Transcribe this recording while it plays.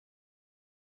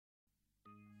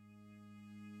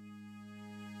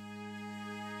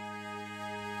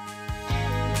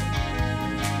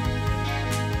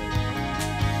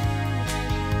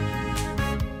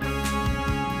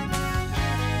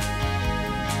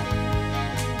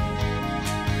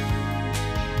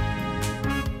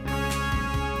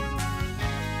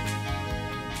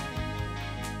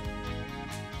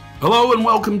Hello and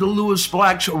welcome to Lewis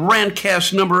Black's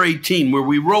Rantcast number 18, where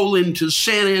we roll into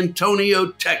San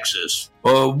Antonio, Texas,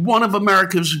 one of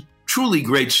America's truly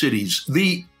great cities,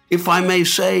 if I may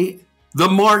say, the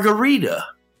margarita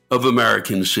of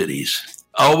American cities.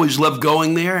 I always love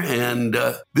going there, and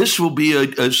this will be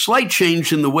a slight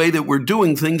change in the way that we're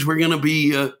doing things. We're going to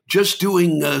be just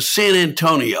doing San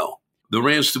Antonio, the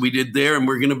rants that we did there, and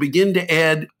we're going to begin to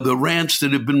add the rants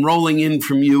that have been rolling in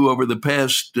from you over the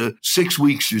past 6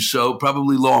 weeks or so,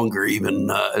 probably longer even,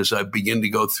 as I begin to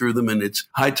go through them, and it's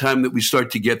high time that we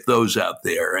start to get those out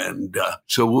there. And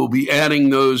so we'll be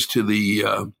adding those to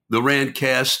the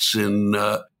rantcasts, and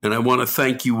I want to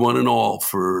thank you one and all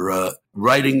for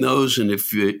writing those. And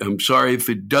I'm sorry if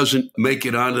it doesn't make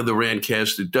it onto the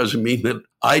rantcast. It doesn't mean that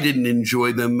I didn't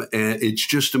enjoy them. It's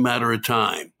just a matter of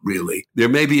time, really. There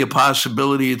may be a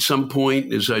possibility at some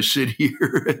point as I sit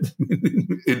here,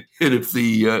 and if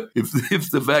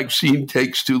the vaccine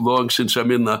takes too long, since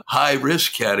I'm in the high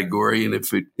risk category, and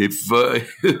if I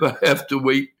have to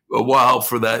wait a while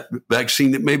for that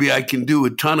vaccine, that maybe I can do a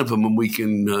ton of them, and we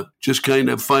can just kind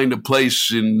of find a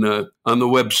place on the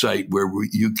website where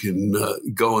you can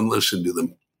go and listen to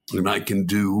them, and I can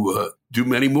do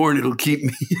many more, and it'll keep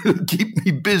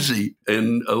me busy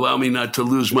and allow me not to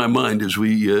lose my mind as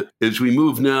we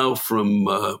move now from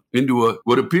into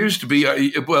what appears to be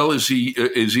is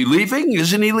he leaving?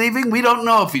 Isn't he leaving? We don't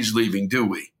know if he's leaving, do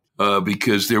we?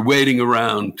 Because they're waiting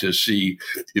around to see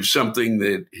if something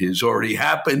that has already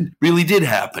happened really did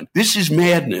happen. This is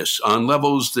madness on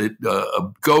levels that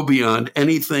go beyond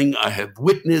anything I have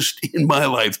witnessed in my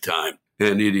lifetime.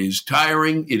 And it is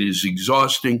tiring, it is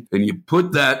exhausting, and you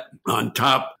put that on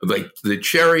top of like the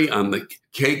cherry on the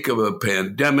cake of a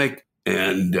pandemic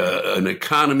and an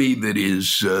economy that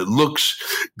looks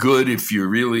good if you're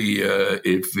really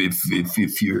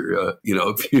if you're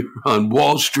on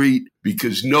Wall Street,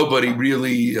 because nobody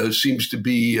really seems to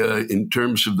be in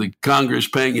terms of the Congress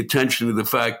paying attention to the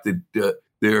fact that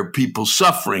there are people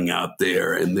suffering out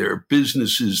there, and there are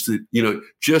businesses that,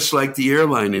 just like the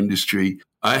airline industry.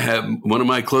 I have one of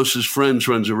my closest friends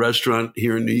runs a restaurant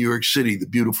here in New York City, the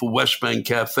beautiful West Bank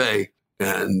Cafe.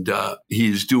 And he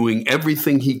is doing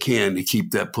everything he can to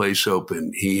keep that place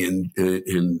open. He and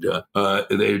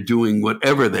they're doing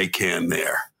whatever they can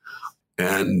there,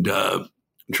 and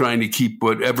trying to keep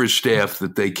whatever staff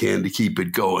that they can to keep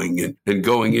it going, and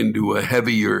going into a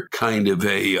heavier kind of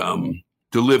a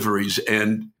deliveries.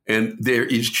 And there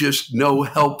is just no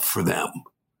help for them.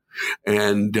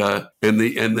 And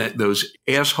those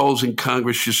assholes in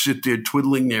Congress just sit there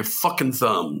twiddling their fucking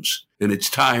thumbs, and it's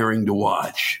tiring to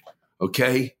watch.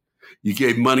 Okay, you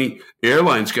gave money.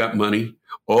 Airlines got money.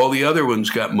 All the other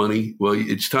ones got money. Well,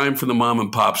 it's time for the mom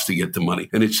and pops to get the money,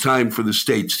 and it's time for the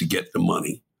states to get the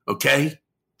money. Okay,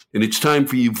 and it's time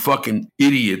for you fucking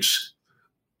idiots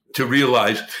to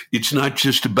realize it's not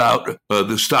just about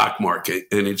the stock market,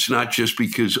 and it's not just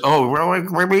because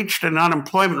we reached an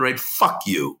unemployment rate. Fuck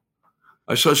you.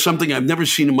 I saw something I've never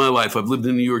seen in my life. I've lived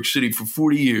in New York City for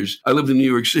 40 years. I lived in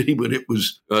New York City, but it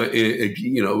was,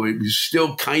 it was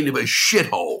still kind of a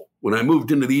shithole. When I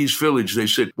moved into the East Village, they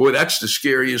said, boy, that's the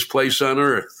scariest place on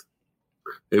earth.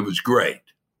 It was great.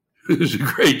 It was a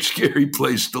great, scary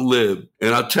place to live.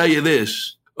 And I'll tell you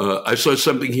this, I saw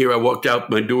something here. I walked out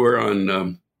my door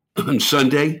on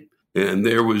Sunday, and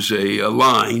there was a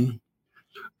line.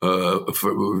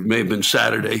 It may have been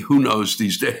Saturday. Who knows?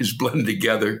 These days blend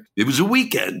together. It was a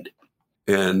weekend.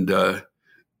 And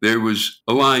there was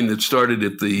a line that started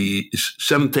at the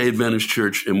Seventh-day Adventist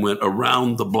Church and went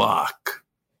around the block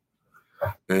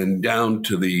and down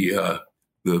to the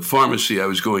pharmacy I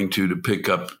was going to pick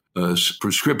up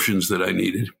prescriptions that I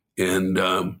needed. And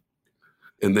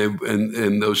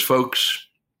those folks,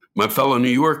 my fellow New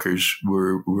Yorkers,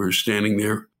 were standing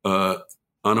there on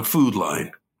a food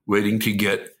line, waiting to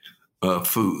get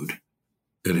food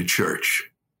at a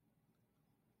church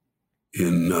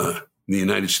in the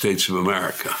United States of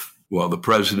America, while the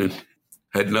president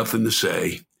had nothing to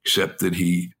say except that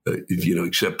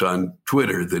except on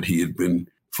Twitter that he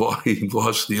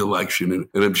lost the election.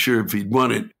 And I'm sure if he'd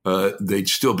won it, they'd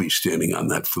still be standing on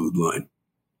that food line.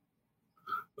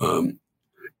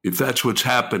 If that's what's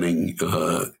happening,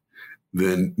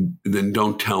 then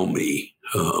don't tell me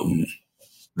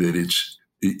that it's,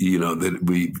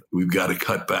 that we've got to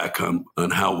cut back on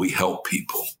how we help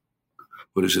people.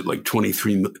 What is it, like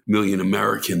 23 million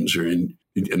Americans are in,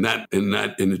 and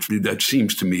that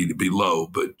seems to me to be low,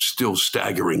 but still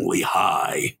staggeringly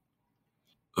high.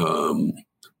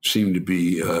 Seem to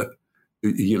be,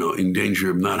 in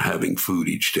danger of not having food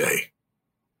each day.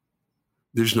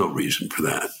 There's no reason for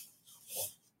that.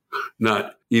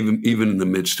 Not even in the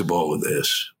midst of all of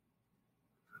this.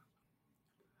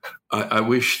 I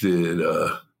wish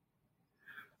that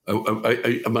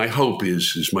my hope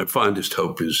is my fondest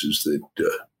hope is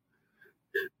that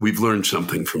we've learned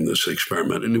something from this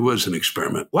experiment, and it was an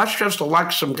experiment. Let's just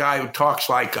elect some guy who talks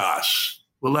like us.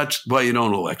 Well, that's why you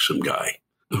don't elect some guy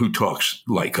who talks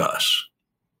like us.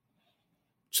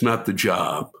 It's not the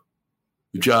job.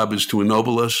 The job is to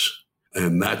ennoble us,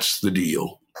 and that's the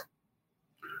deal.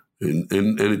 And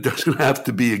it doesn't have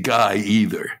to be a guy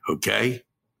either, okay?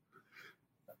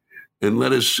 And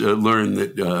let us learn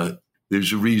that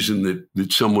there's a reason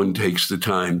that someone takes the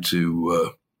time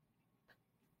to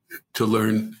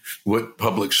learn what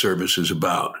public service is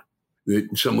about.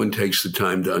 That someone takes the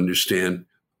time to understand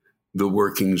the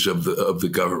workings of the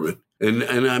government. And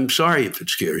I'm sorry if it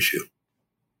scares you.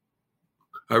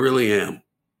 I really am.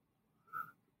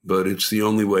 But it's the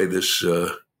only way this,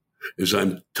 as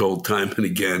I'm told time and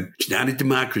again, it's not a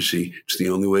democracy. It's the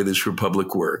only way this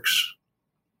republic works.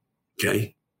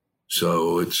 Okay?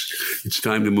 So it's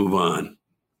time to move on.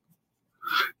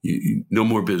 No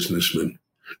more businessmen.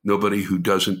 Nobody who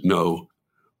doesn't know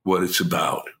what it's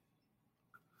about.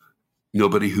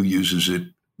 Nobody who uses it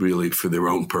really for their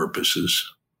own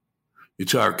purposes.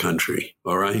 It's our country,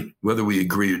 all right? Whether we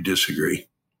agree or disagree.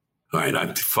 All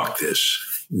right, fuck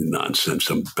this nonsense.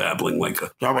 I'm babbling like a...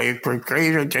 Nobody agree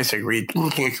or disagree.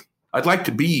 I'd like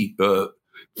to be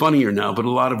funnier now, but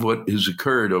a lot of what has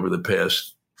occurred over the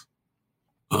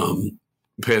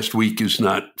past week is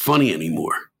not funny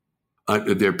anymore.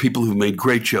 There are people who've made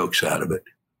great jokes out of it.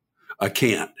 I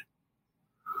can't.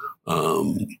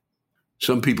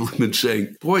 Some people have been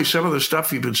saying, boy, some of the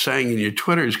stuff you've been saying in your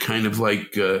Twitter is kind of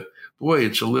like, boy,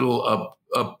 it's a little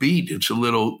upbeat.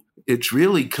 It's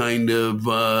really kind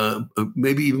of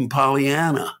maybe even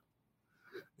Pollyanna.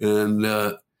 And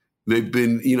they've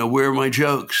been, where are my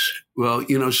jokes? Well,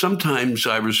 sometimes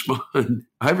I respond.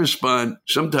 I respond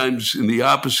sometimes in the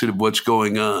opposite of what's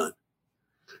going on.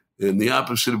 And the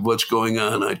opposite of what's going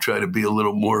on, I try to be a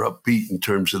little more upbeat in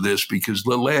terms of this, because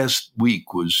the last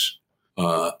week was,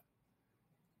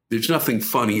 there's nothing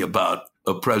funny about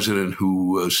a president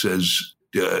who says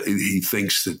he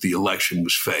thinks that the election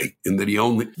was fake, and that the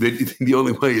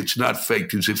only way it's not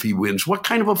faked is if he wins. What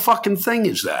kind of a fucking thing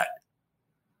is that?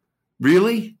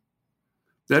 Really?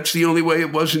 That's the only way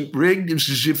it wasn't rigged,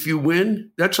 is if you win?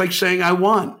 That's like saying I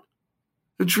won.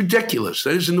 It's ridiculous.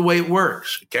 That isn't the way it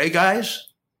works. Okay, guys?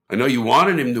 I know you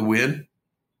wanted him to win.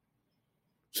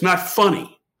 It's not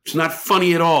funny. It's not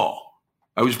funny at all.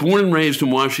 I was born and raised in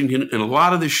Washington, and a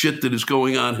lot of the shit that is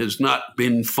going on has not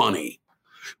been funny.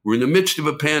 We're in the midst of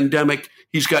a pandemic.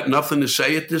 He's got nothing to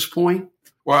say at this point.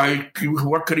 Why?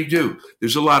 What could he do?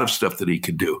 There's a lot of stuff that he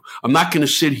could do. I'm not going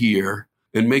to sit here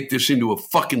and make this into a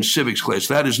fucking civics class.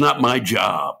 That is not my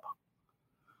job.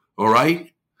 All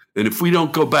right? And if we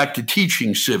don't go back to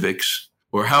teaching civics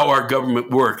or how our government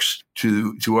works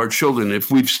to our children, if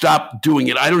we've stopped doing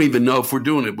it, I don't even know if we're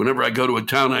doing it. Whenever I go to a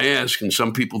town, I ask, and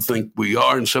some people think we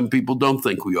are, and some people don't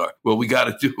think we are. Well, we got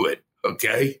to do it,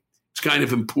 okay? It's kind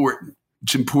of important.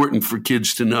 It's important for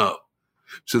kids to know,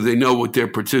 so they know what they're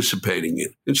participating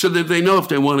in, and so that they know if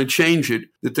they want to change it,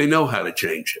 that they know how to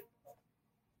change it.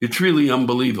 It's really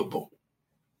unbelievable.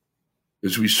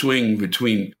 As we swing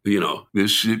between,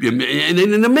 this, and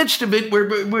in the midst of it,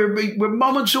 we're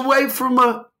moments away from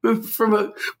a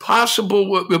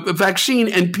possible vaccine,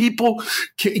 and people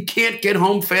can't get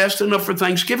home fast enough for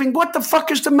Thanksgiving. What the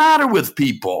fuck is the matter with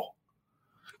people?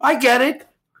 I get it.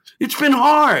 It's been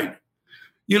hard.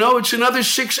 It's another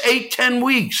 6, 8, 10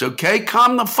 weeks. Okay,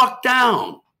 calm the fuck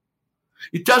down.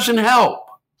 It doesn't help.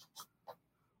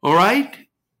 All right,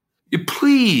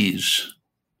 please.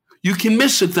 You can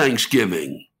miss a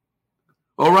Thanksgiving.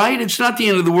 All right? It's not the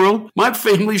end of the world. My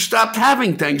family stopped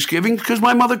having Thanksgiving because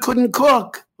my mother couldn't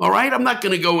cook. All right? I'm not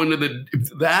going to go into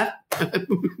that.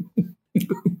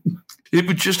 It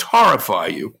would just horrify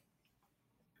you.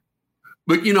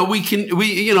 But, we're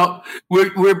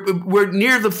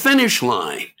near the finish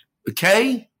line.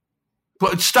 Okay?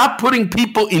 But stop putting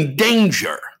people in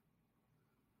danger.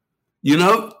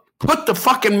 Put the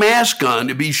fucking mask on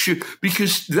to be sure,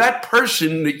 because that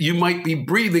person that you might be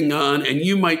breathing on and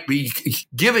you might be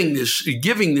giving this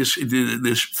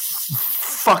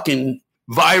fucking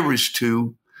virus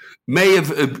to may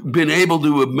have been able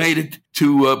to have made it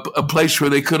to a place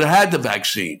where they could have had the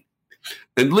vaccine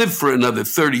and lived for another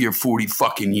 30 or 40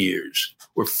 fucking years,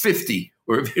 or 50,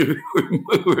 or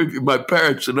my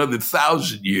parents another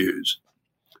 1,000 years.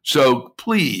 So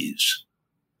please,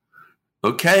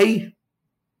 okay?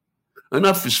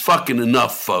 Enough is fucking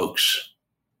enough, folks.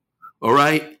 All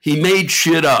right? He made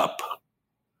shit up.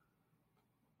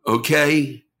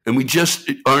 Okay? And we just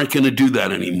aren't going to do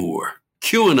that anymore.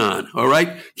 QAnon, all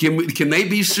right? Can they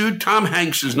be sued? Tom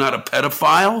Hanks is not a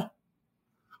pedophile,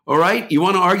 all right? You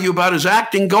want to argue about his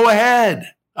acting? Go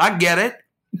ahead. I get it.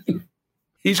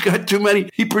 He's got too many.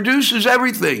 He produces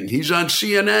everything. He's on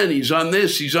CNN. He's on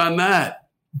this. He's on that.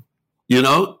 You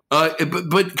know?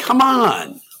 But come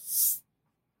on.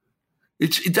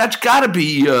 That's got to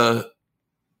be,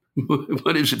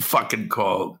 what is it fucking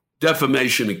called?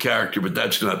 Defamation of character, but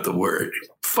that's not the word.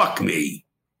 Fuck me.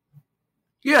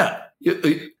 Yeah.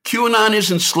 QAnon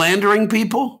isn't slandering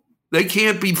people.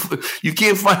 You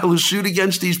can't file a suit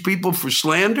against these people for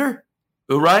slander,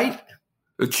 all right?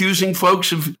 Accusing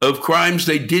folks of crimes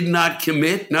they did not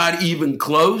commit, not even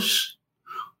close.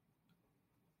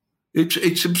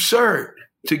 It's absurd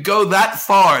to go that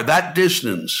far, that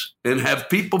distance, and have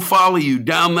people follow you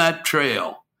down that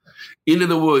trail into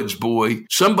the woods, boy.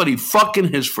 Somebody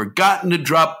fucking has forgotten to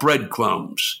drop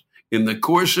breadcrumbs in the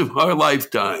course of our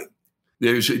lifetime.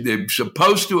 They're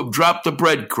supposed to have dropped the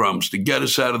breadcrumbs to get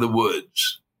us out of the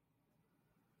woods.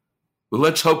 Well,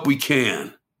 let's hope we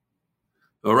can.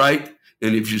 All right?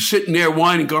 And if you're sitting there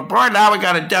whining, go, boy, now we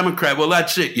got a Democrat. Well,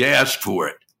 that's it. You asked for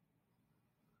it.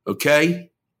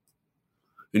 Okay?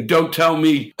 And don't tell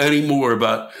me anymore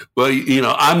about, well, you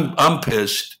know, I'm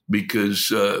pissed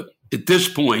because at this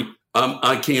point,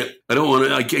 I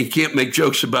can't make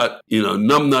jokes about, you know,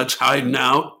 numbnuts hiding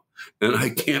out. And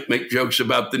I can't make jokes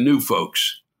about the new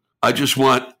folks. I just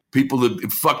want people to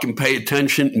fucking pay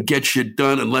attention and get shit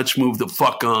done, and let's move the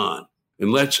fuck on.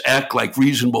 And let's act like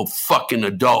reasonable fucking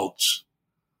adults.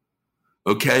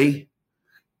 Okay?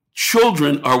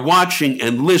 Children are watching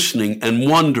and listening and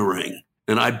wondering,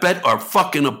 and I bet are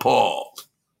fucking appalled.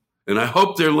 And I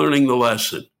hope they're learning the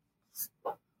lesson.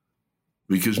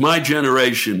 Because my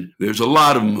generation, there's a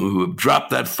lot of them who have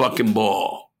dropped that fucking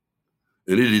ball.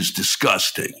 And it is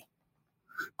disgusting.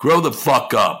 Grow the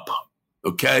fuck up,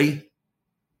 okay?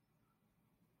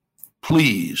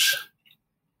 Please.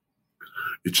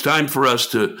 It's time for us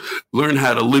to learn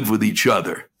how to live with each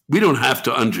other. We don't have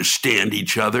to understand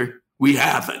each other. We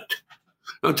haven't.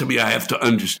 Don't tell me I have to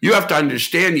understand. You have to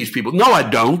understand these people. No, I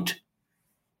don't.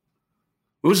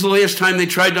 When was the last time they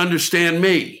tried to understand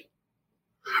me?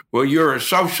 Well, you're a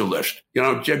socialist. You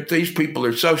know, these people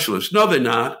are socialists. No, they're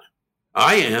not.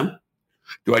 I am.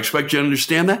 Do I expect you to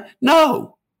understand that?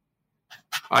 No.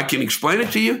 I can explain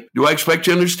it to you. Do I expect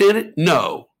you to understand it?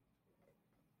 No.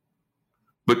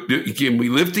 But can we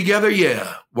live together?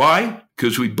 Yeah. Why?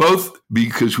 Because we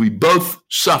both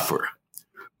suffer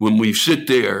when we sit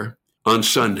there on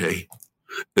Sunday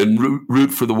and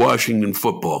root for the Washington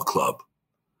Football Club.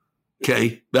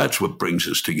 Okay? That's what brings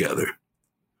us together.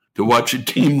 To watch a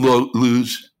team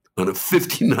lose on a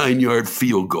 59-yard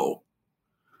field goal.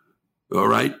 All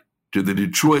right? To the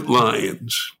Detroit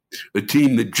Lions, a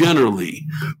team that generally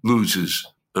loses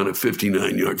on a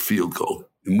 59-yard field goal.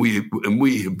 And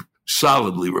we have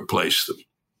solidly replaced them.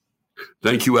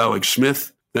 Thank you, Alex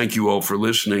Smith. Thank you all for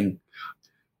listening.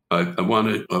 I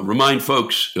want to remind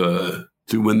folks to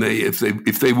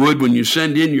if they would, when you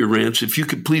send in your rants, if you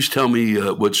could please tell me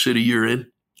what city you're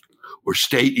in or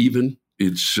state even.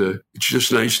 It's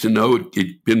just nice to know.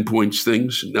 It pinpoints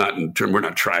things. Not in term, we're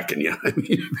not tracking you. I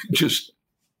mean, it just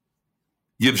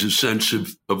gives a sense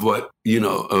of what, you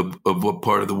know, of what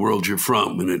part of the world you're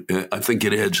from. And I think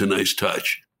it adds a nice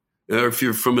touch. Or if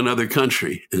you're from another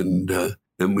country, and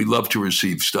we love to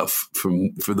receive stuff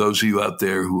for those of you out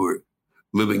there who are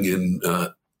living in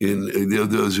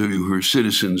those of you who are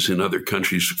citizens in other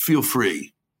countries, feel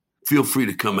free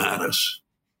to come at us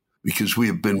because we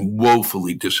have been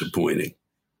woefully disappointing.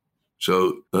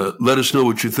 So let us know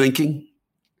what you're thinking.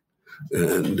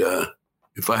 And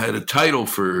if I had a title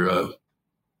for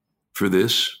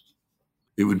this,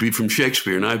 it would be from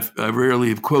Shakespeare. And I rarely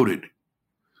have quoted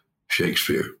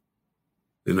Shakespeare.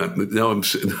 And now I'm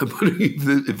wondering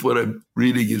if what I'm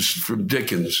reading is from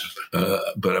Dickens,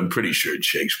 but I'm pretty sure it's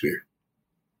Shakespeare.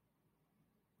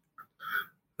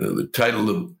 The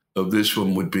title of this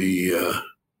one would be,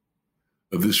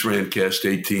 of this Rantcast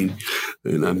 18,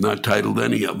 and I've not titled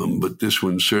any of them, but this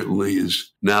one certainly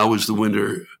is, Now is the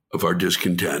Winter of Our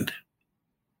Discontent.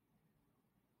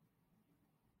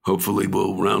 Hopefully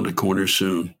we'll round a corner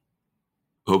soon.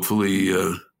 Hopefully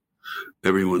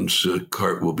everyone's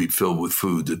cart will be filled with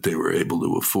food that they were able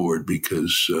to afford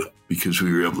because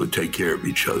we were able to take care of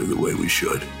each other the way we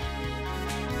should.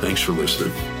 Thanks for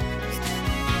listening.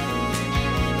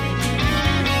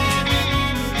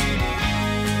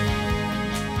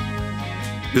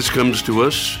 This comes to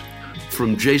us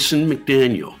from Jason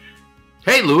McDaniel.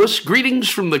 Hey, Lewis, greetings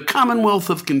from the Commonwealth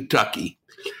of Kentucky.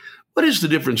 What is the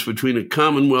difference between a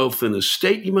commonwealth and a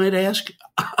state, you might ask?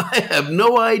 I have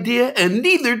no idea, and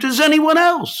neither does anyone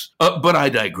else. But I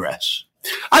digress.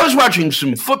 I was watching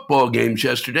some football games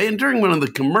yesterday, and during one of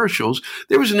the commercials,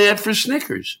 there was an ad for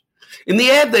Snickers. In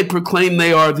the ad, they proclaim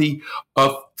they are the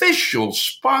official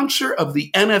sponsor of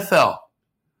the NFL.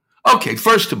 Okay,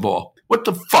 first of all, what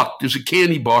the fuck does a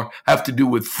candy bar have to do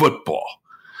with football?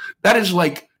 That is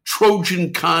like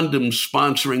Trojan condoms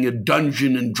sponsoring a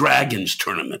Dungeons and Dragons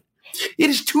tournament. It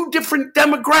is two different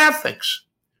demographics.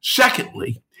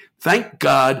 Secondly, thank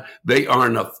God they are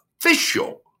an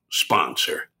official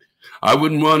sponsor. I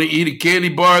wouldn't want to eat a candy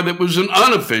bar that was an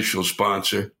unofficial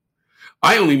sponsor.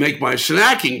 I only make my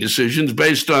snacking decisions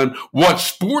based on what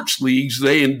sports leagues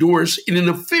they endorse in an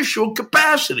official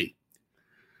capacity.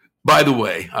 By the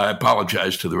way, I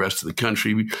apologize to the rest of the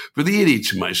country for the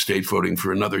idiots in my state voting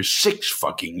for another 6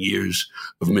 fucking years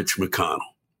of Mitch McConnell.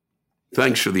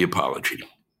 Thanks for the apology.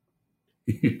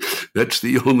 That's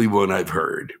the only one I've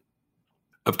heard.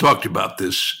 I've talked about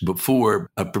this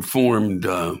before. I performed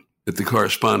at the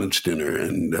Correspondents' Dinner,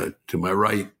 and to my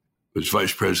right was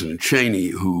Vice President Cheney,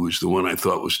 who was the one I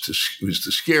thought was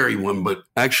the scary one, but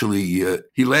actually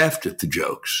he laughed at the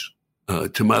jokes.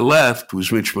 To my left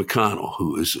was Mitch McConnell,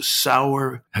 who is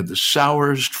had the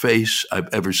sourest face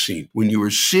I've ever seen. When you are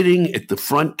sitting at the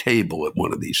front table at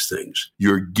one of these things,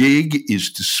 your gig is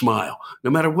to smile, no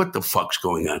matter what the fuck's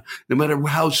going on, no matter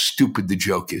how stupid the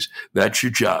joke is. That's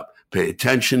your job. Pay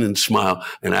attention and smile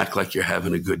and act like you're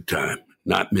having a good time.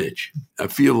 Not Mitch. I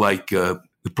feel like the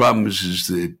problem is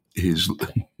that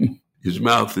his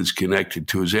mouth is connected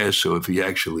to his ass, so if he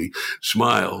actually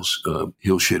smiles,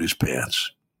 he'll shit his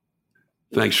pants.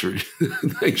 Thanks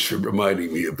for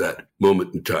reminding me of that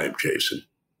moment in time, Jason.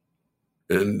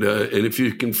 And if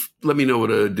you can let me know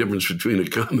what a difference between a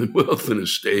commonwealth and a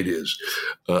state is,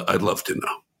 I'd love to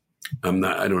know.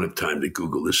 I don't have time to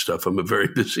Google this stuff. I'm a very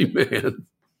busy man.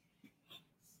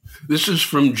 This is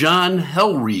from John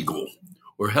Hellriegel,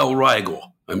 or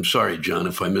Hellriegel. I'm sorry, John,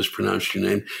 if I mispronounced your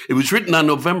name. It was written on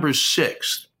November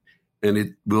 6th. And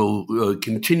it will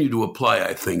continue to apply,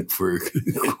 I think, for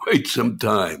quite some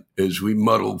time as we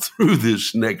muddle through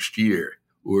this next year,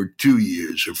 or 2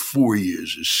 years, or 4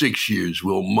 years, or 6 years.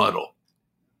 We'll muddle.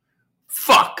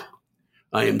 Fuck.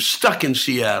 I am stuck in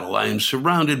Seattle. I am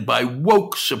surrounded by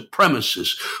woke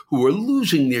supremacists who are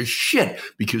losing their shit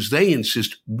because they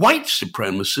insist white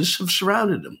supremacists have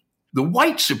surrounded them. The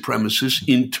white supremacists,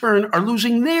 in turn, are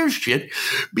losing their shit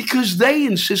because they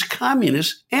insist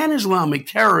communists and Islamic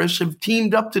terrorists have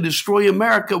teamed up to destroy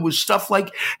America with stuff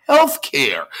like health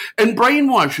care and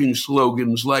brainwashing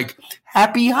slogans like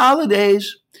Happy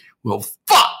Holidays. Well,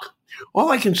 fuck.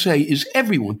 All I can say is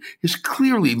everyone has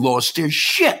clearly lost their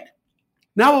shit.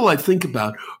 Now all I think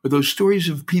about are those stories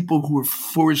of people who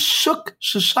forsook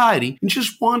society and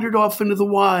just wandered off into the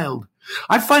wild.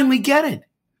 I finally get it.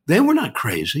 They were not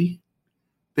crazy.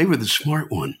 They were the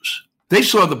smart ones. They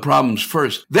saw the problems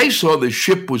first. They saw the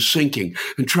ship was sinking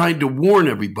and tried to warn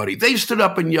everybody. They stood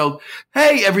up and yelled,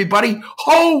 "Hey, everybody,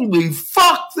 holy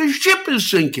fuck, the ship is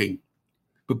sinking."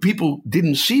 But people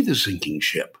didn't see the sinking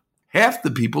ship. Half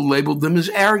the people labeled them as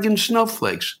arrogant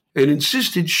snowflakes and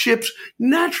insisted ships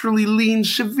naturally lean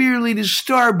severely to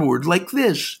starboard like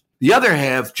this. The other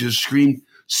half just screamed,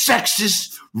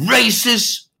 "Sexist,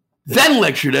 racist," then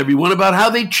lectured everyone about how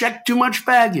they checked too much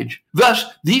baggage. Thus,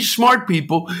 these smart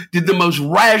people did the most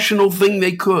rational thing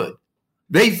they could.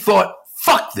 They thought,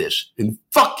 fuck this and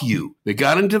fuck you. They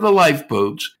got into the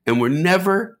lifeboats and were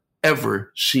never,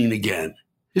 ever seen again.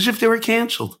 As if they were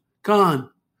canceled, gone,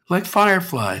 like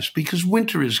fireflies, because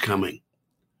winter is coming.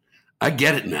 I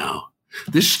get it now.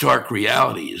 This stark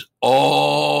reality is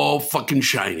all fucking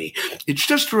shiny. It's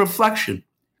just a reflection,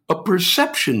 a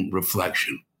perception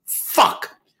reflection.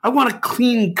 Fuck. I want a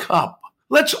clean cup.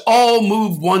 Let's all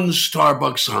move one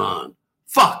Starbucks on.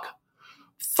 Fuck.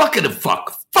 Fuck it a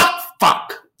fuck. Fuck,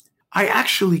 fuck. I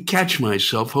actually catch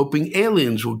myself hoping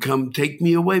aliens will come take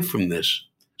me away from this.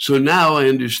 So now I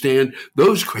understand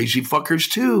those crazy fuckers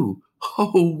too.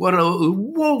 Oh, what a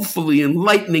woefully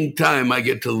enlightening time I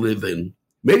get to live in.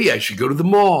 Maybe I should go to the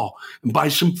mall and buy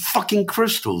some fucking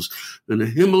crystals and a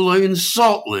Himalayan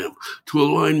salt lamp to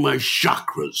align my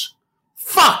chakras.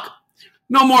 Fuck!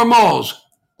 No more malls.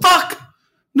 Fuck!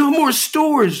 No more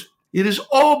stores. It has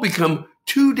all become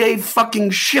 2-day fucking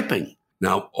shipping.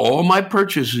 Now all my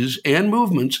purchases and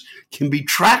movements can be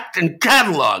tracked and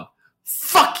cataloged.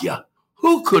 Fuck ya!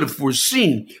 Who could have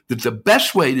foreseen that the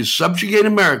best way to subjugate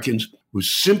Americans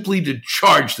was simply to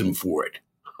charge them for it?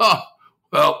 Huh.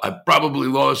 Well, I probably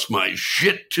lost my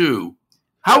shit too.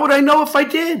 How would I know if I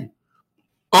did?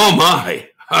 Oh my,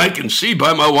 I can see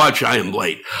by my watch I am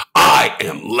late. I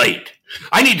am late.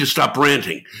 I need to stop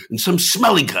ranting, and some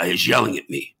smelly guy is yelling at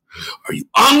me. Are you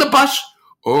on the bus,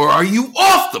 or are you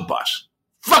off the bus?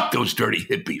 Fuck those dirty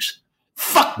hippies.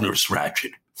 Fuck Nurse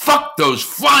Ratched. Fuck those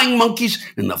flying monkeys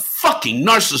and the fucking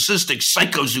narcissistic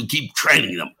psychos who keep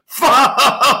training them. Fuck!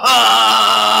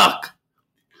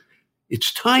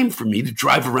 It's time for me to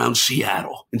drive around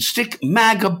Seattle and stick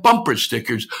MAGA bumper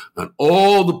stickers on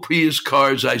all the Prius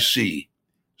cars I see,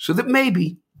 so that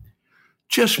maybe,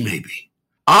 just maybe,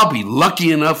 I'll be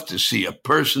lucky enough to see a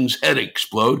person's head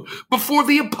explode before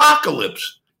the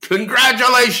apocalypse.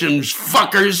 Congratulations,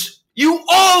 fuckers! You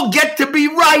all get to be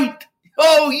right!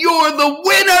 Oh, you're the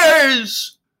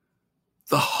winners!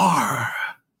 The horror.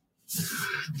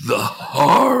 The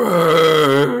horror.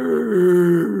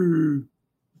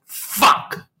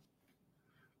 Fuck!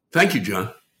 Thank you,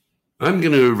 John. I'm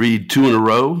going to read two in a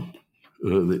row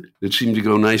that seem to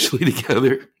go nicely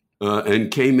together. And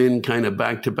came in kind of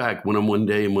back to back, one on one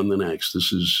day and one the next.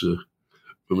 This is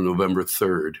from November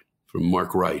 3rd from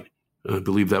Mark Wright. I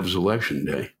believe that was Election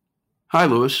Day. Hi,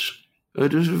 Lewis. A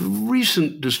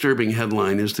recent disturbing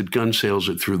headline is that gun sales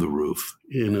are through the roof.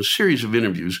 In a series of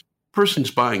interviews, persons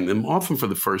buying them, often for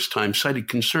the first time, cited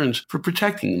concerns for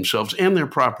protecting themselves and their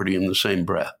property in the same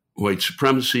breath. White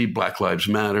supremacy, Black Lives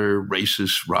Matter,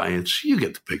 racist riots, you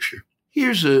get the picture.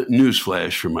 Here's a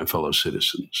newsflash for my fellow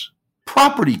citizens.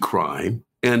 Property crime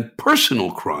and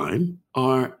personal crime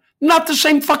are not the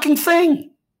same fucking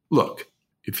thing. Look,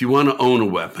 if you want to own a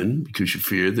weapon because you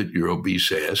fear that your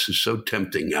obese ass is so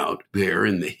tempting out there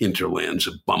in the hinterlands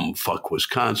of bumfuck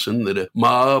Wisconsin that a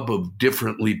mob of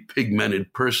differently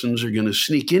pigmented persons are going to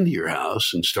sneak into your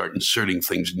house and start inserting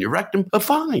things in your rectum,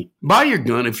 fine. Buy your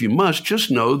gun if you must.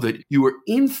 Just know that you are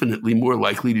infinitely more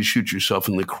likely to shoot yourself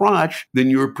in the crotch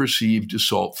than your perceived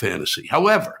assault fantasy.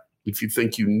 However, if you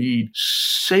think you need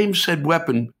same said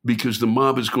weapon because the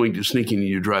mob is going to sneak into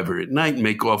your driver at night and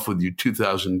make off with your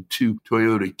 2002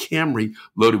 Toyota Camry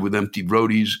loaded with empty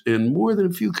roadies and more than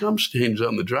a few cum stains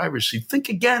on the driver's seat, think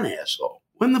again, asshole.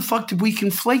 When the fuck did we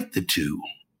conflate the two?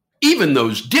 Even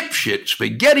those dipshit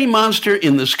spaghetti monster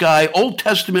in the sky Old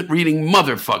Testament reading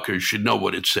motherfuckers should know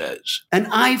what it says. An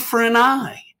eye for an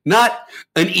eye. Not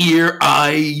an ear,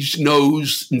 eyes,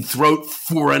 nose, and throat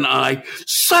for an eye.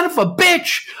 Son of a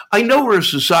bitch! I know we're a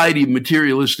society of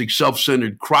materialistic,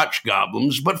 self-centered crotch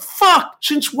goblins, but fuck!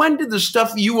 Since when did the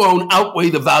stuff you own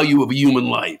outweigh the value of a human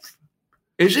life?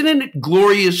 Isn't it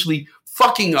gloriously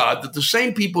fucking odd that the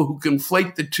same people who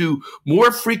conflate the two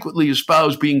more frequently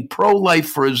espouse being pro-life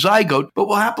for a zygote, but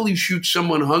will happily shoot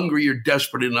someone hungry or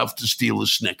desperate enough to steal a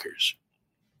Snickers?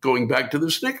 Going back to the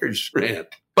Snickers rant.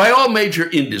 By all major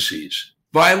indices,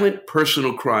 violent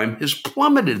personal crime has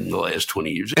plummeted in the last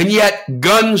 20 years, and yet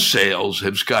gun sales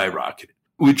have skyrocketed,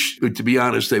 which, to be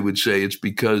honest, they would say it's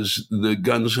because the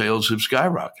gun sales have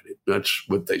skyrocketed. That's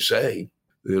what they say.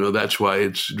 That's why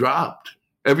it's dropped.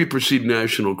 Every perceived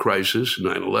national crisis,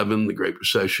 9/11, the Great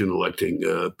Recession, electing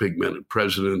a pigmented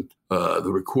president, the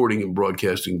recording and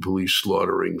broadcasting police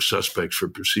slaughtering suspects for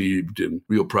perceived and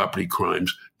real property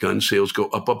crimes, gun sales go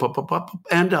up,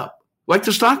 and up. Like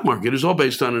the stock market, is all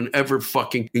based on an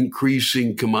ever-fucking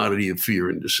increasing commodity of fear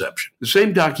and deception. The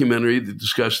same documentary that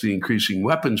discussed the increasing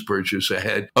weapons purchase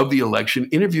ahead of the election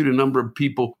interviewed a number of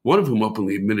people, one of whom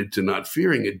openly admitted to not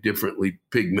fearing a differently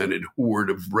pigmented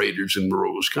horde of raiders in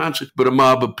rural Wisconsin, but a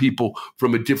mob of people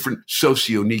from a different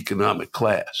socioeconomic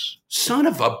class. Son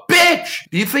of a bitch!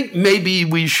 Do you think maybe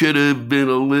we should have been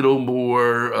a little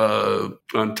more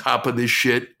on top of this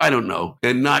shit? I don't know.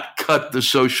 And not cut the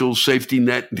social safety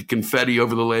net into confetti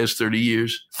over the last 30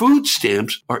 years? Food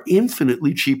stamps are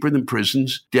infinitely cheaper than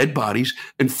prisons, dead bodies,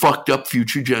 and fucked up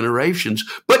future generations.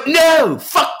 But no!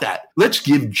 Fuck that! Let's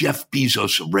give Jeff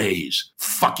Bezos a raise.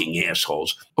 Fucking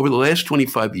assholes. Over the last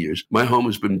 25 years, my home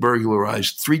has been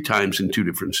burglarized 3 times in 2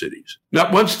 different cities.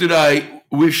 Not once did I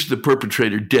wish the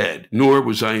perpetrator dead, nor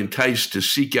was I enticed to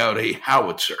seek out a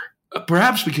howitzer.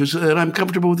 Perhaps because that I'm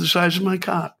comfortable with the size of my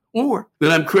cock, or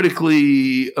that I'm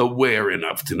critically aware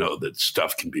enough to know that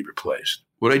stuff can be replaced.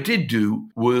 What I did do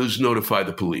was notify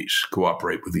the police,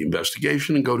 cooperate with the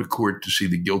investigation, and go to court to see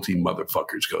the guilty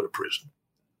motherfuckers go to prison.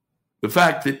 The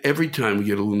fact that every time we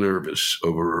get a little nervous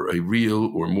over a real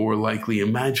or more likely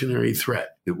imaginary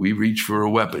threat that we reach for a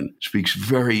weapon speaks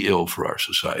very ill for our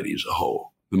society as a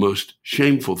whole. The most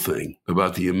shameful thing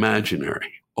about the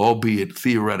imaginary, albeit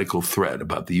theoretical threat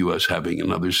about the U.S. having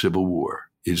another civil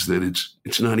war is that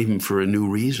it's not even for a new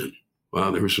reason. Wow,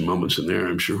 there were some moments in there.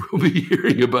 I'm sure we'll be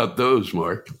hearing about those,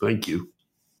 Mark. Thank you.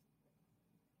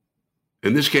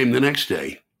 And this came the next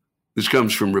day. This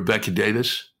comes from Rebecca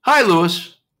Davis. Hi,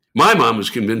 Lewis. My mom is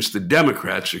convinced the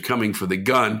Democrats are coming for the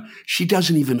gun she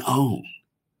doesn't even own.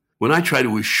 When I try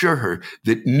to assure her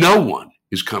that no one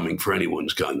is coming for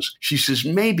anyone's guns, she says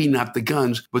maybe not the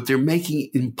guns, but they're making it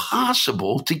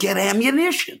impossible to get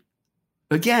ammunition.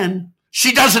 Again,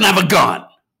 she doesn't have a gun.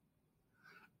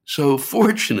 So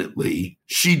fortunately,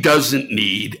 she doesn't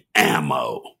need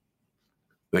ammo.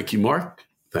 Thank you, Mark.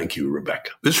 Thank you,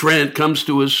 Rebecca. This rant comes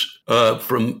to us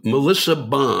from Melissa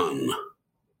Bond,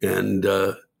 and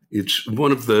it's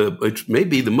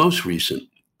maybe the most recent.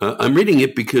 I'm reading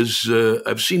it because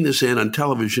I've seen this ad on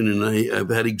television, and I've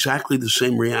had exactly the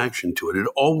same reaction to it. It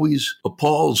always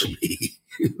appalls me.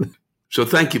 So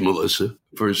thank you, Melissa,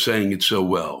 for saying it so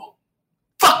well.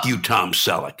 Fuck you, Tom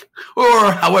Selleck,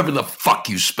 or however the fuck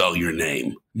you spell your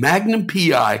name. Magnum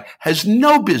PI has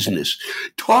no business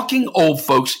talking old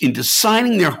folks into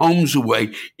signing their homes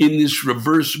away in this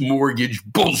reverse mortgage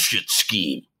bullshit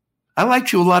scheme. I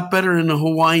liked you a lot better in a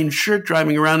Hawaiian shirt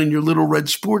driving around in your little red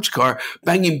sports car,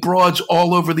 banging broads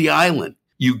all over the island.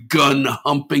 You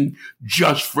gun-humping,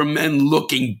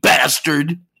 just-for-men-looking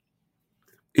bastard.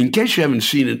 In case you haven't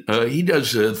seen it, he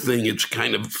does a thing, it's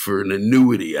kind of for an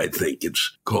annuity, I think.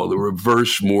 It's called a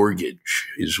reverse mortgage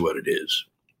is what it is.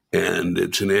 And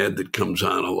it's an ad that comes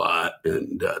on a lot,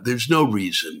 and there's no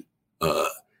reason.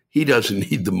 He doesn't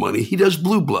need the money. He does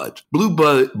Blue Bloods. Blue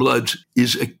Bloods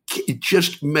it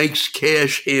just makes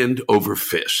cash hand over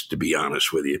fist, to be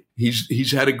honest with you.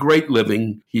 He's had a great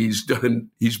living. He's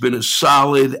been a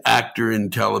solid actor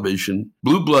in television.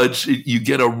 Blue Bloods, you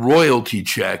get a royalty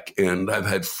check, and I've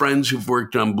had friends who've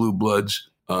worked on Blue Bloods.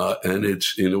 And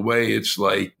it's, in a way, it's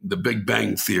like the Big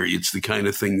Bang Theory. It's the kind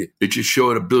of thing that you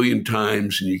show it 1 billion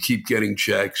times and you keep getting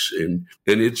checks, and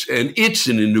it's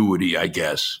an annuity, I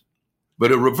guess.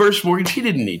 But a reverse mortgage, he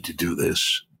didn't need to do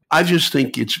this. I just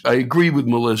think I agree with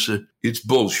Melissa, it's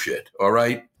bullshit, all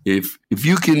right? If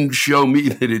you can show me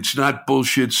that it's not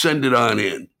bullshit, send it on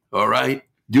in, all right?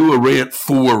 Do a rant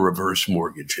for reverse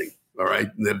mortgaging, all right?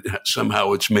 That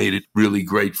somehow it's made it really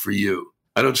great for you.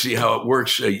 I don't see how it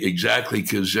works exactly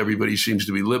because everybody seems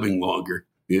to be living longer.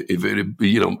 I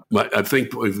think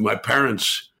if my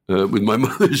parents, with my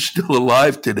mother still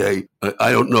alive today,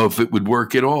 I don't know if it would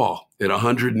work at all. At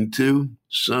 102,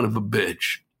 son of a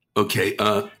bitch. Okay,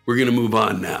 we're going to move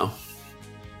on now.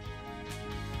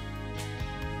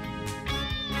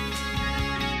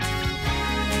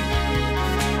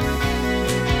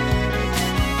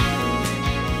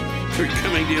 We're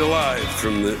coming to you live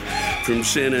from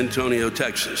San Antonio,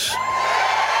 Texas.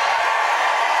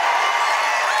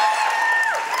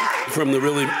 From the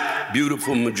really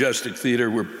beautiful, majestic theater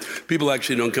where people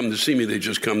actually don't come to see me. They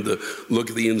just come to look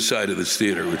at the inside of this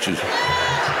theater, which is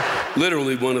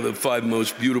literally one of the 5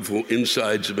 most beautiful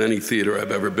insides of any theater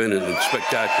I've ever been in. It's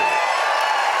spectacular.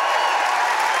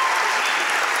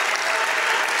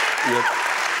 Yep.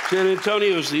 San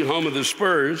Antonio is the home of the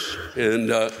Spurs, and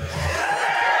a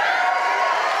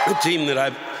team that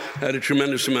I've had a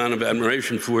tremendous amount of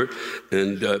admiration for,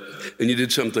 and you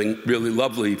did something really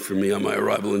lovely for me on my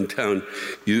arrival in town.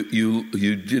 You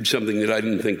did something that I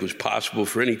didn't think was possible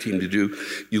for any team to do.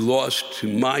 You lost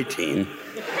to my team.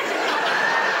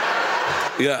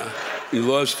 Yeah, you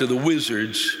lost to the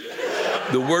Wizards,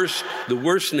 the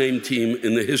worst named team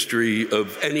in the history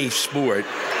of any sport.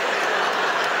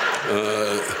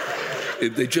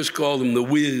 They just called them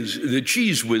the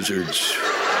Cheese Wizards.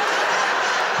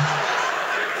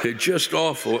 They're just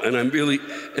awful, and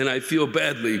I feel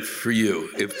badly for you.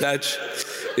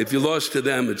 If you lost to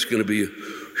them, it's going to be,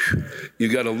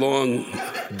 you got a long,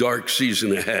 dark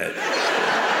season ahead.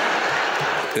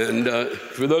 And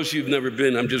for those of you who've never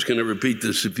been, I'm just going to repeat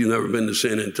this. If you've never been to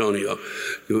San Antonio,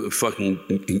 you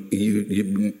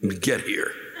get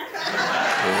here.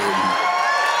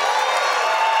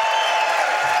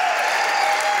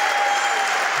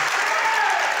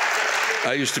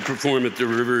 I used to perform at the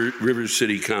River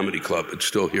City Comedy Club. It's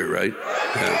still here, right?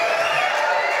 Yeah.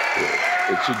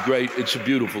 It's a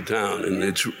beautiful town, and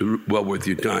it's well worth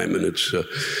your time. And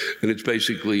it's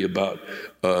basically about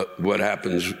what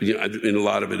happens. You know, and a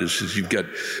lot of it is you've got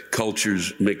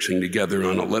cultures mixing together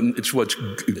on 11. It's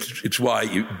why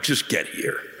you just get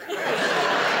here.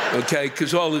 Okay,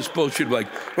 because all this bullshit, like,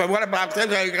 well, what about this?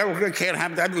 I can't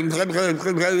have that.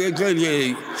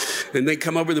 And they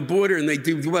come over the border and they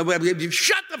do,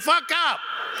 shut the fuck up.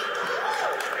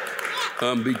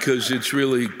 Because it's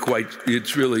really quite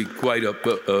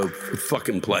a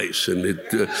fucking place, and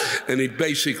it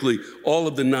basically all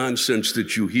of the nonsense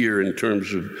that you hear in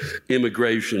terms of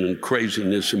immigration and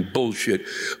craziness and bullshit.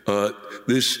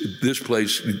 This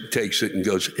place takes it and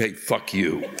goes, hey, fuck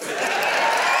you.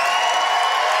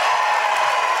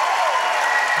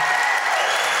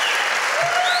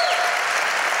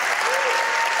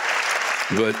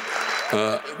 But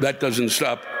that doesn't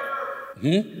stop.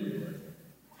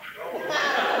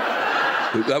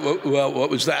 Well, what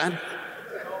was that?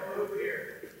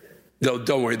 No,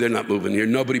 don't worry, they're not moving here.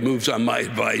 Nobody moves on my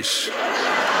advice.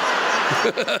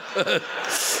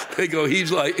 They go, he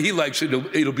likes it,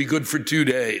 it'll be good for 2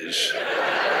 days.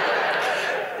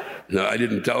 No, I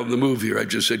didn't tell him to move here. I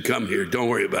just said, come here, don't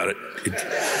worry about it.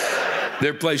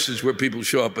 There are places where people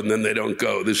show up and then they don't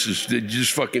go. This is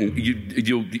just fucking,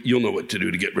 you'll know what to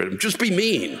do to get rid of them. Just be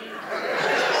mean.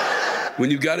 When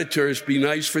you got a tourist, be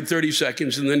nice for 30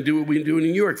 seconds and then do what we do in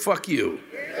New York. Fuck you.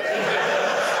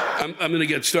 I'm going to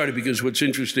get started because what's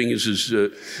interesting is as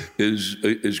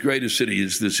great a city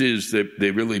as this is, they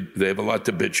have a lot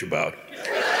to bitch about.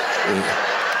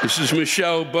 This is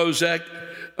Michelle Bozek.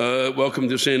 Welcome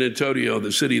to San Antonio,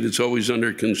 the city that's always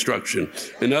under construction.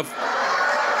 Enough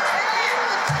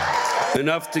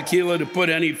tequila to put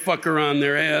any fucker on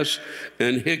their ass,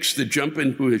 and hicks to jump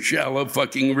into a shallow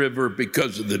fucking river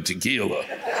because of the tequila.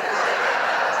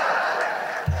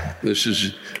 This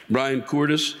is Brian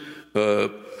Curtis.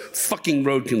 Fucking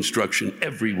road construction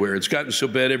everywhere. It's gotten so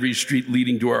bad every street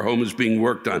leading to our home is being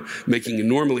worked on, making a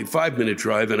normally 5-minute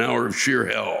drive an hour of sheer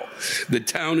hell. The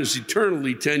town is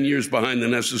eternally 10 years behind the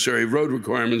necessary road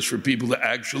requirements for people to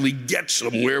actually get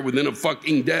somewhere within a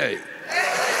fucking day.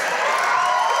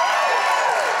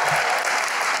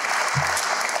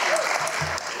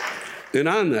 And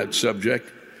on that subject,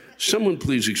 someone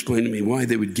please explain to me why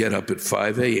they would get up at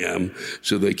 5 a.m.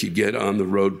 so they could get on the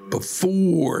road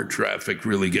before traffic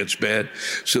really gets bad,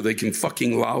 so they can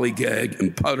fucking lollygag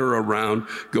and putter around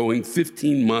going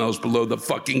 15 miles below the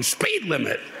fucking speed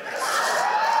limit.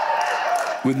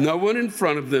 With no one in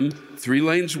front of them, 3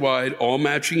 lanes wide, all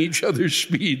matching each other's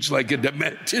speeds like a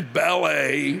demented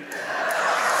ballet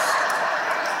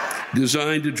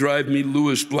designed to drive me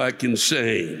Lewis Black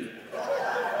insane.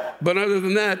 But other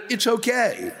than that, it's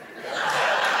okay.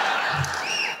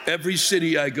 Every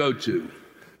city I go to,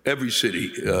 every city,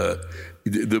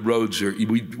 the roads are,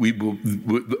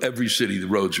 every city, the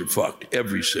roads are fucked.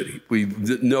 Every city. We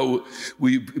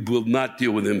will not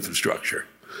deal with infrastructure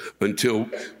until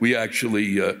we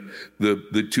actually,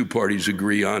 the two parties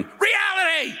agree on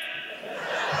reality.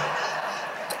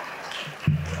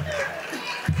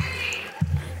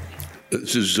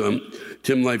 This is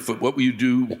Tim Lightfoot. What will you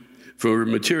do for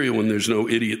material when there's no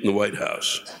idiot in the White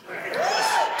House?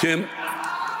 Tim,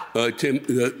 I've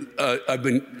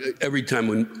been, every time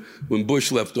when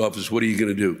Bush left office, what are you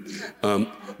going to do?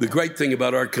 The great thing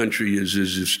about our country is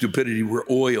if stupidity were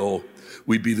oil,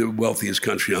 we'd be the wealthiest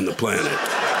country on the planet.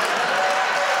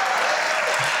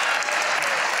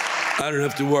 I don't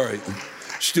have to worry.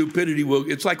 Stupidity will,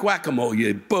 it's like whack-a-mole.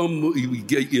 You boom, you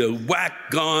get whack,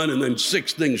 gone, and then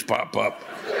 6 things pop up.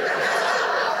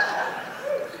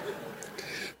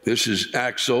 This is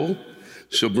Axel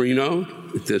Sobrino.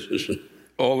 This is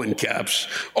all in caps.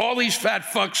 All these fat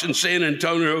fucks in San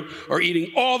Antonio are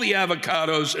eating all the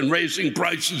avocados and raising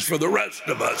prices for the rest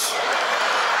of us.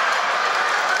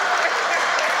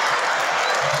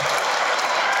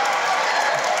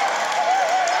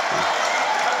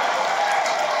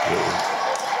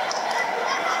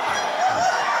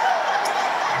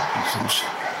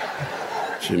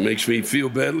 It makes me feel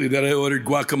badly that I ordered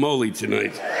guacamole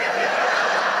tonight.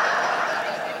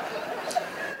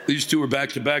 These two are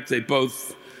back-to-back. They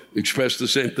both express the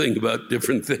same thing about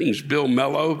different things. Bill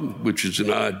Mello, which is an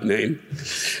odd name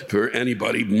for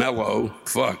anybody. Mello,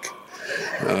 fuck.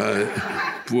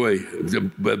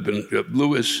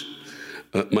 Lewis,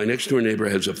 my next-door neighbor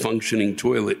has a functioning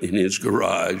toilet in his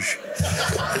garage.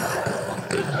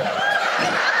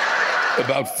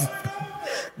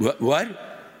 What?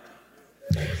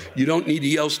 You don't need to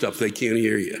yell stuff. They can't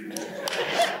hear you.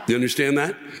 You understand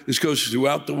that? This goes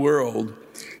throughout the world.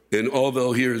 And all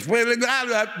they'll hear is, and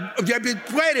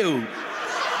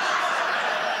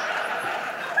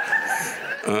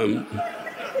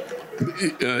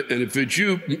if it's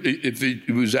you, if it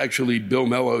was actually Bill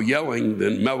Mello yelling,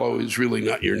 then Mello is really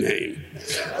not your name.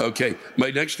 Okay, my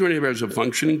next door neighbor has a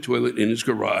functioning toilet in his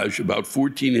garage about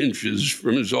 14 inches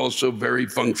from his also very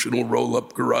functional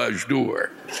roll-up garage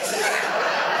door.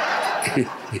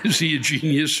 Is he a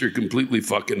genius or completely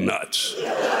fucking nuts?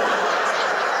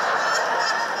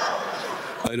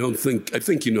 I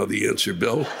think you know the answer,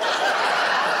 Bill.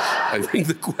 I think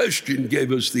the question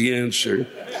gave us the answer.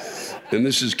 And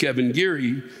this is Kevin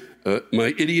Geary.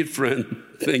 My idiot friend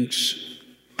thinks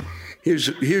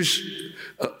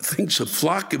thinks A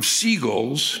Flock of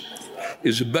Seagulls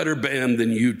is a better band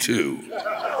than U2.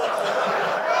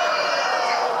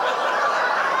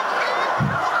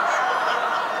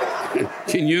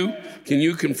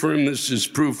 confirm this is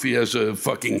proof he has a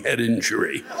fucking head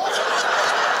injury?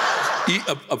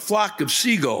 A flock of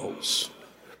seagulls,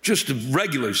 just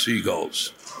regular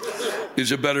seagulls,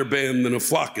 is a better band than a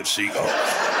flock of seagulls.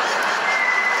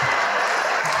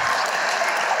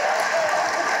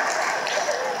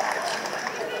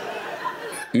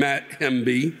 Matt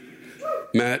Hemby.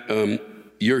 Matt,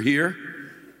 you're here?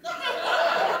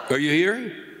 Are you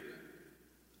here?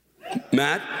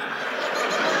 Matt?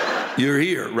 You're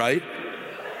here, right?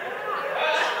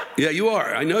 Yeah, you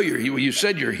are. I know you're here. Well, you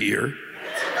said you're here.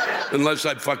 Unless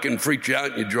I fucking freaked you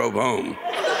out and you drove home.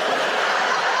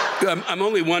 I'm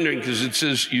only wondering because it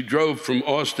says you drove from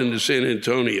Austin to San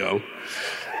Antonio,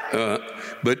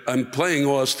 but I'm playing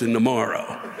Austin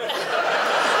tomorrow.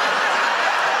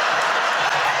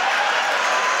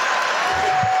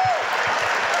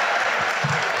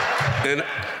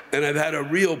 And I've had a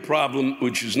real problem,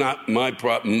 which is not my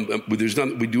problem. There's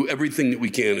nothing, we do everything that we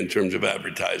can in terms of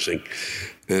advertising.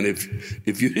 And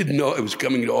if you didn't know I was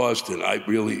coming to Austin, I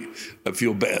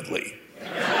feel badly.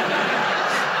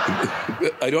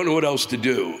 I don't know what else to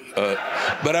do.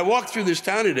 But I walked through this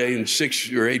town today and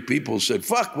 6 or 8 people said,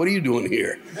 "Fuck, what are you doing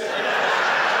here?"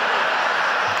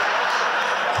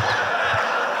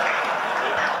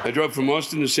 I drove from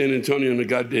Austin to San Antonio on a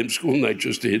goddamn school night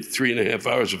just to hit 3.5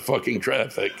 hours of fucking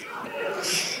traffic.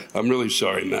 I'm really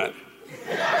sorry, Matt.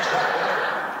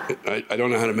 I don't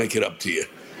know how to make it up to you.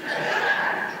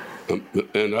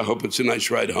 And I hope it's a nice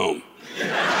ride home.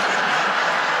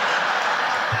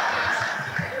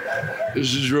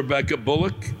 This is Rebecca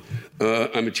Bullock.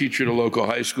 I'm a teacher at a local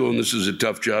high school, and this is a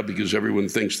tough job because everyone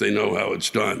thinks they know how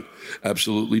it's done.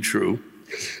 Absolutely true.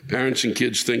 Parents and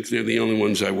kids think they're the only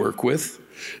ones I work with.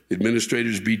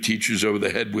 Administrators beat teachers over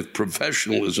the head with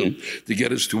professionalism to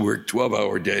get us to work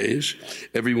 12-hour days.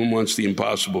 Everyone wants the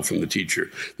impossible from the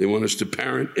teacher. They want us to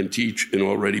parent and teach and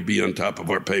already be on top of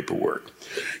our paperwork.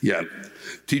 Yeah,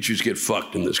 teachers get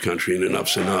fucked in this country, and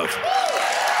enough's enough.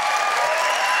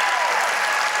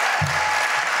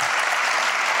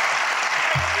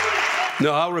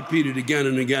 No, I'll repeat it again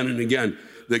and again and again.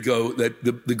 They go that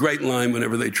the great line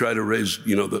whenever they try to raise,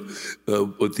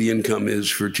 what the income is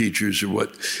for teachers or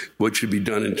what should be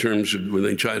done in terms of when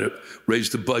they try to raise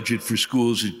the budget for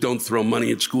schools is don't throw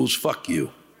money at schools. Fuck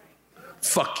you.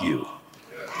 Fuck you.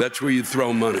 That's where you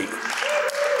throw money.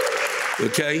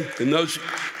 Okay? And those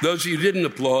of you who didn't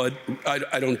applaud,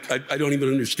 I don't even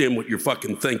understand what you're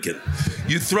fucking thinking.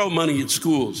 You throw money at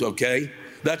schools, okay?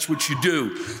 That's what you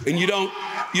do. And you don't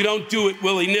do it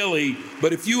willy-nilly,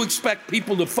 but if you expect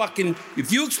people who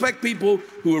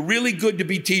are really good to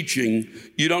be teaching,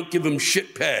 you don't give them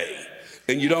shit pay,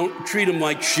 and you don't treat them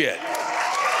like shit.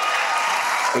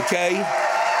 Okay?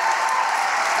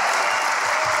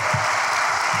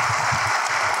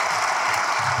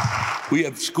 We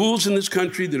have schools in this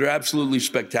country that are absolutely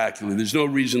spectacular. There's no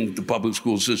reason that the public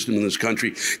school system in this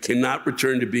country cannot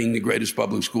return to being the greatest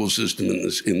public school system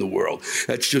in the world.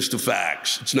 That's just the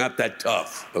facts. It's not that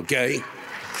tough, okay?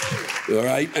 All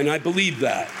right? And I believe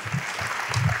that.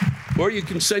 Or you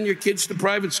can send your kids to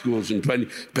private schools and pay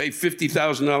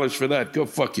 $50,000 for that. Go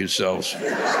fuck yourselves.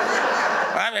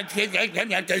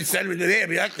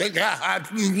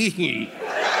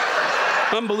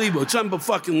 Unbelievable. It's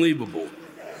unfucking-believable.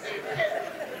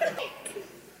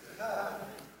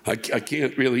 I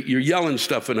can't really, you're yelling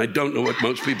stuff and I don't know what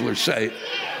most people are saying.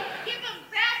 Give them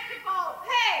basketball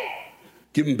pay.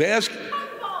 Give them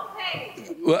basketball pay.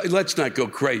 Well, let's not go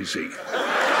crazy.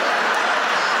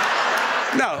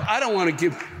 No, I don't want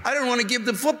to give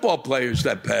the football players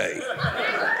that pay.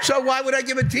 So why would I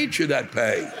give a teacher that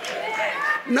pay?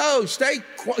 No, stay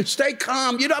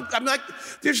calm. I'm like,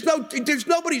 there's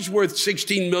nobody's worth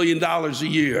 $16 million a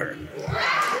year.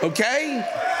 Okay?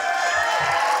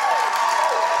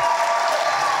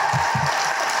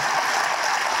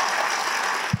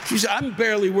 She said, I'm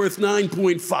barely worth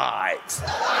 9.5.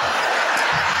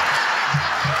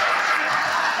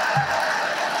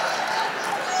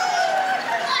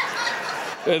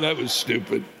 And that was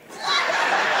stupid.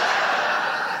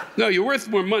 No, you're worth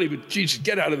more money, but Jesus,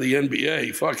 get out of the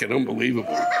NBA. Fucking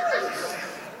unbelievable.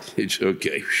 It's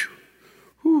okay.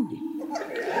 Whew.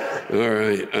 All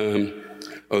right.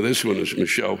 This one is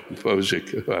Michelle Posick.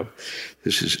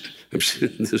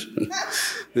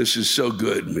 This is so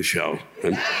good, Michelle.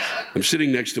 I'm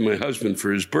sitting next to my husband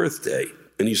for his birthday,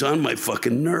 and he's on my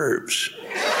fucking nerves.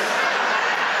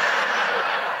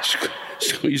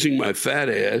 Squeezing my fat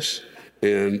ass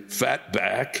and fat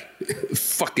back,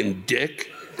 fucking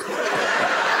dick.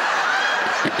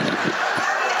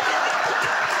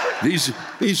 These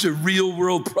are real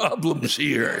world problems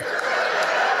here.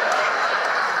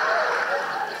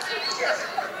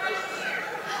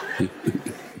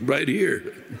 Right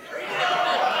here.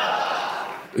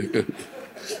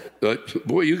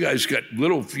 Boy, you guys got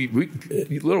little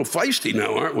feisty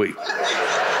now, aren't we?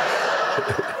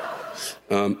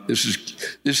 This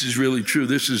is really true.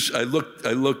 I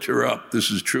looked her up.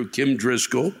 This is true. Kim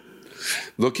Driscoll.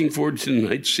 Looking forward to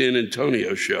tonight's San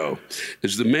Antonio show.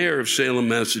 As the mayor of Salem,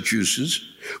 Massachusetts,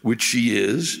 which she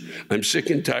is, I'm sick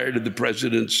and tired of the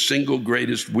president's single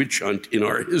greatest witch hunt in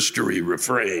our history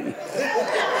refrain.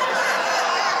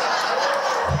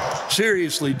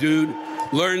 Seriously, dude,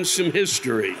 learn some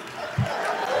history.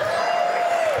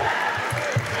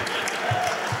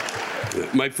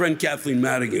 My friend Kathleen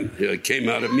Madigan came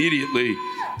out immediately,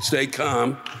 stay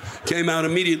calm, came out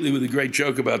immediately with a great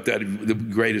joke about that, the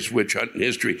greatest witch hunt in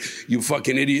history. You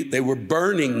fucking idiot, they were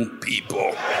burning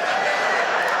people.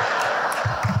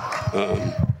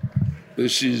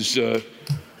 This is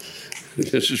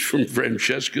from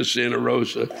Francesca Santa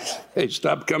Rosa. Hey,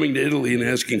 stop coming to Italy and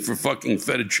asking for fucking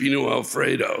fettuccine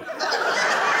Alfredo.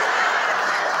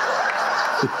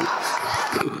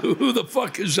 Who the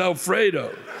fuck is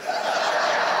Alfredo?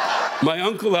 My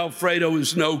Uncle Alfredo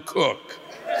is no cook.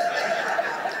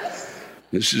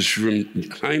 This is from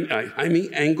Jaime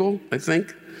Engel, I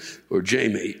think, or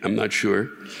Jamie, I'm not sure.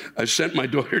 I sent my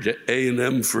daughter to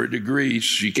A&M for a degree.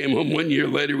 She came home 1 year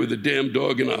later with a damn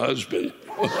dog and a husband.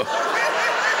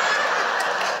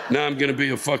 Now I'm going to be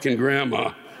a fucking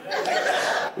grandma.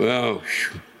 Wow.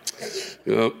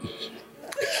 Yep.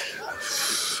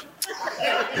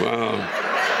 Wow.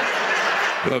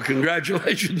 Well,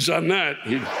 congratulations on that.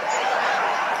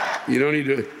 You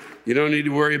don't need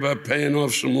to worry about paying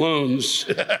off some loans.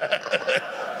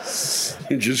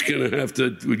 You're just going to have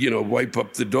to, wipe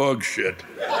up the dog shit.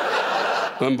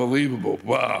 Unbelievable.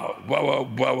 Wow.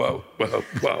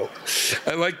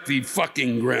 I like the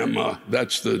fucking grandma.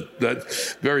 That's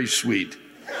very sweet.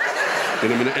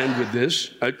 And I'm going to end with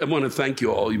this. I want to thank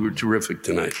you all. You were terrific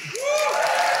tonight.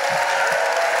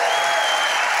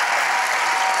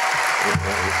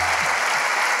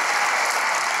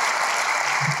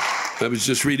 I was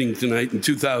just reading tonight. In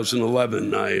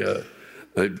 2011, I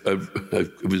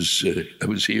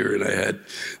was here and I had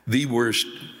the worst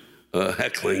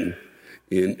heckling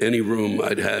in any room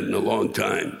I'd had in a long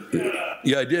time.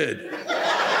 Yeah, I did.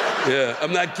 Yeah,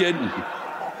 I'm not kidding.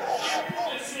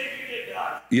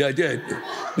 Yeah, I did.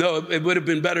 No, it would have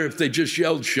been better if they just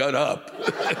yelled, "Shut up."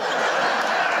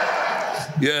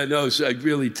 Yeah, no, so I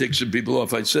really ticked some people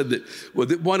off. I said that,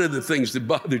 one of the things that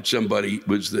bothered somebody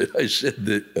was that I said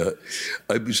that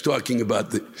I was talking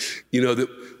about that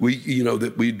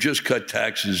we just cut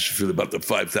taxes for about the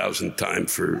 5,000th time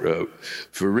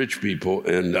for rich people.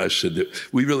 And I said that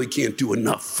we really can't do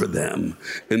enough for them.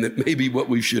 And that maybe what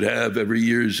we should have every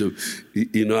year is,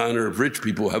 in honor of rich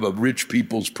people, have a rich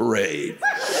people's parade.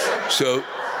 So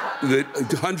that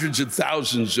hundreds of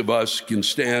thousands of us can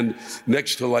stand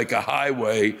next to like a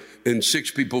highway and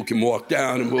 6 people can walk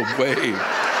down and we'll wave.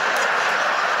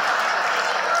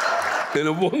 And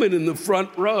a woman in the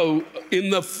front row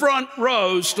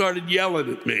started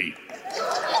yelling at me.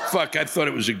 Fuck, I thought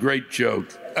it was a great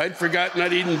joke. I'd forgotten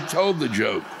I'd even told the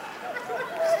joke.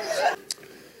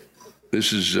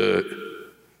 This is, two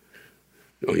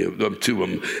of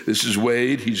them. This is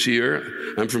Wade, he's here.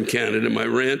 I'm from Canada. My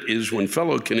rant is when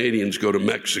fellow Canadians go to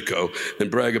Mexico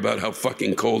and brag about how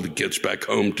fucking cold it gets back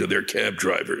home to their cab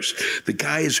drivers. The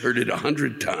guy has heard it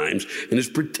 100 times and is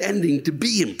pretending to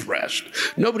be impressed.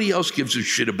 Nobody else gives a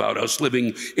shit about us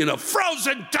living in a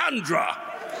frozen tundra.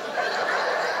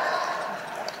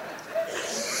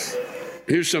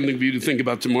 Here's something for you to think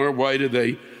about tomorrow. What do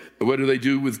they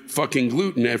do with fucking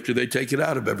gluten after they take it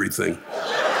out of everything?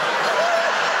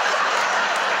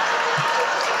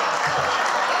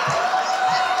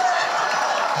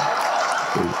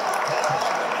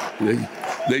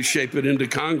 They shape it into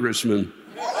congressmen.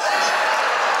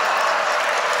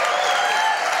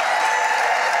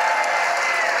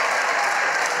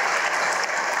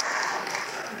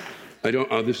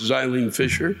 This is Eileen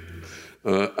Fisher.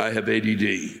 I have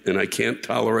ADD, and I can't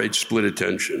tolerate split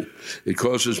attention. It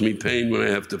causes me pain when I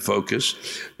have to focus,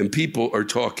 and people are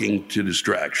talking to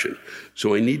distraction.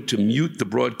 So I need to mute the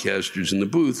broadcasters in the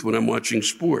booth when I'm watching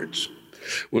sports.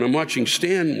 When I'm watching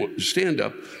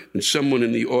stand-up and someone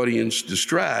in the audience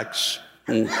distracts,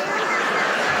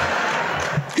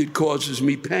 it causes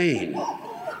me pain.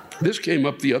 This came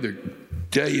up the other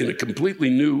day in a completely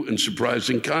new and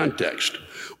surprising context,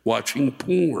 watching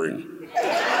porn.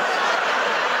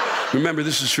 Remember,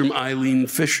 this is from Eileen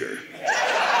Fisher.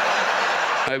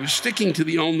 I was sticking to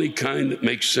the only kind that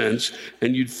makes sense,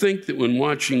 and you'd think that when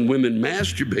watching women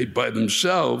masturbate by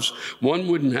themselves, one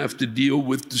wouldn't have to deal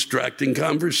with distracting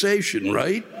conversation,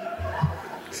 right?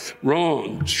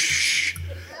 Wrong. Shh.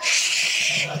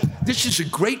 Shh. This is a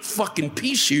great fucking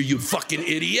piece here, you fucking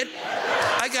idiot.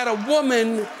 I got a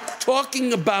woman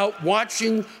talking about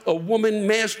watching a woman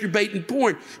masturbate in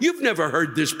porn. You've never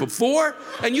heard this before,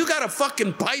 and you got to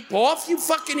fucking pipe off, you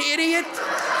fucking idiot?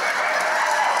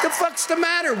 The fuck's the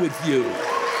matter with you?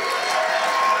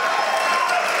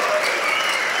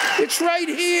 It's right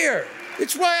here.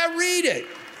 It's why I read it.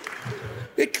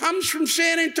 It comes from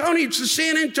San Antonio. It's the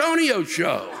San Antonio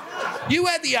show. You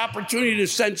had the opportunity to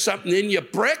send something in, you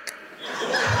prick.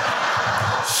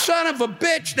 Son of a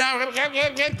bitch. Now,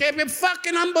 it's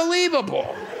fucking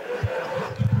unbelievable.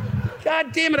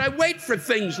 God damn it, I wait for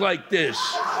things like this.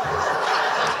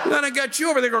 And then I got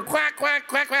you over there going quack, quack,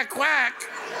 quack, quack, quack.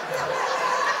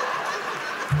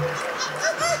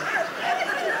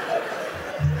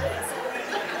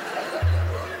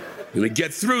 I'm gonna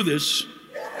get through this.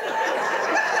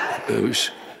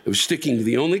 I was sticking to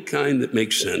the only kind that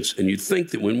makes sense. And you'd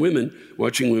think that when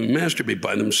watching women masturbate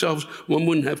by themselves, one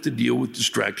wouldn't have to deal with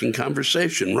distracting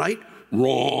conversation, right?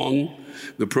 Wrong.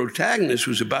 The protagonist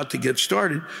was about to get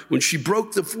started when she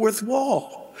broke the fourth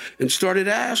wall and started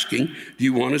asking, do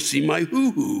you want to see my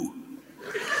hoo-hoo?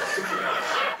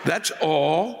 That's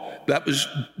all that was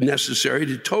necessary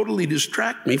to totally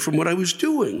distract me from what I was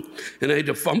doing. And I had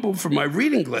to fumble for my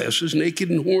reading glasses, naked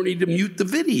and horny, to mute the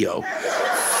video.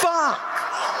 Fuck!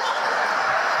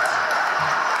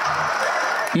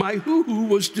 My hoo-hoo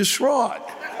was distraught.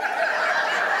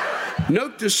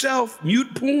 Note to self,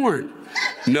 mute porn.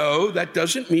 No, that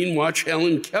doesn't mean watch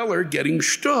Helen Keller getting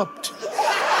stooped.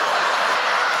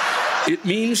 It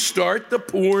means start the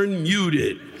porn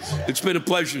muted. It's been a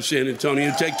pleasure, San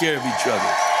Antonio. Take care of each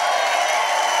other.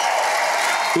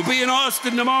 We'll be in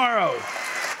Austin tomorrow,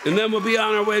 and then we'll be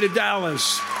on our way to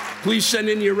Dallas. Please send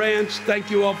in your rants. Thank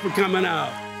you all for coming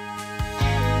out.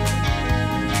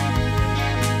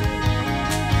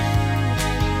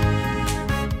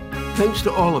 Thanks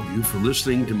to all of you for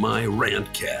listening to my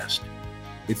Rantcast.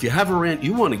 If you have a rant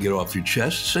you want to get off your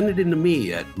chest, send it in to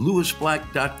me at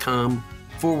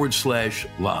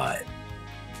lewisblack.com/live.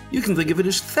 You can think of it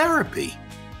as therapy,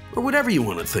 or whatever you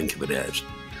want to think of it as.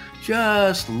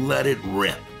 Just let it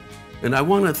rip. And I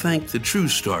want to thank the true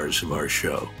stars of our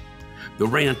show, the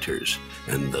ranters,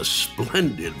 and the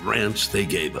splendid rants they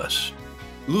gave us.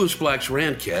 Lewis Black's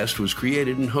Rantcast was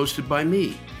created and hosted by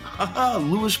me,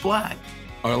 Lewis Black.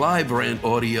 Our live rant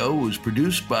audio was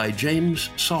produced by James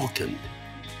Salkind.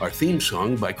 Our theme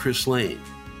song by Chris Lane.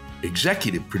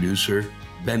 Executive producer,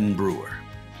 Ben Brewer.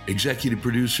 Executive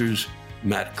producers,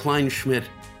 Matt Kleinschmidt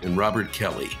and Robert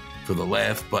Kelly for the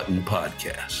Laugh Button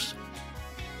Podcast.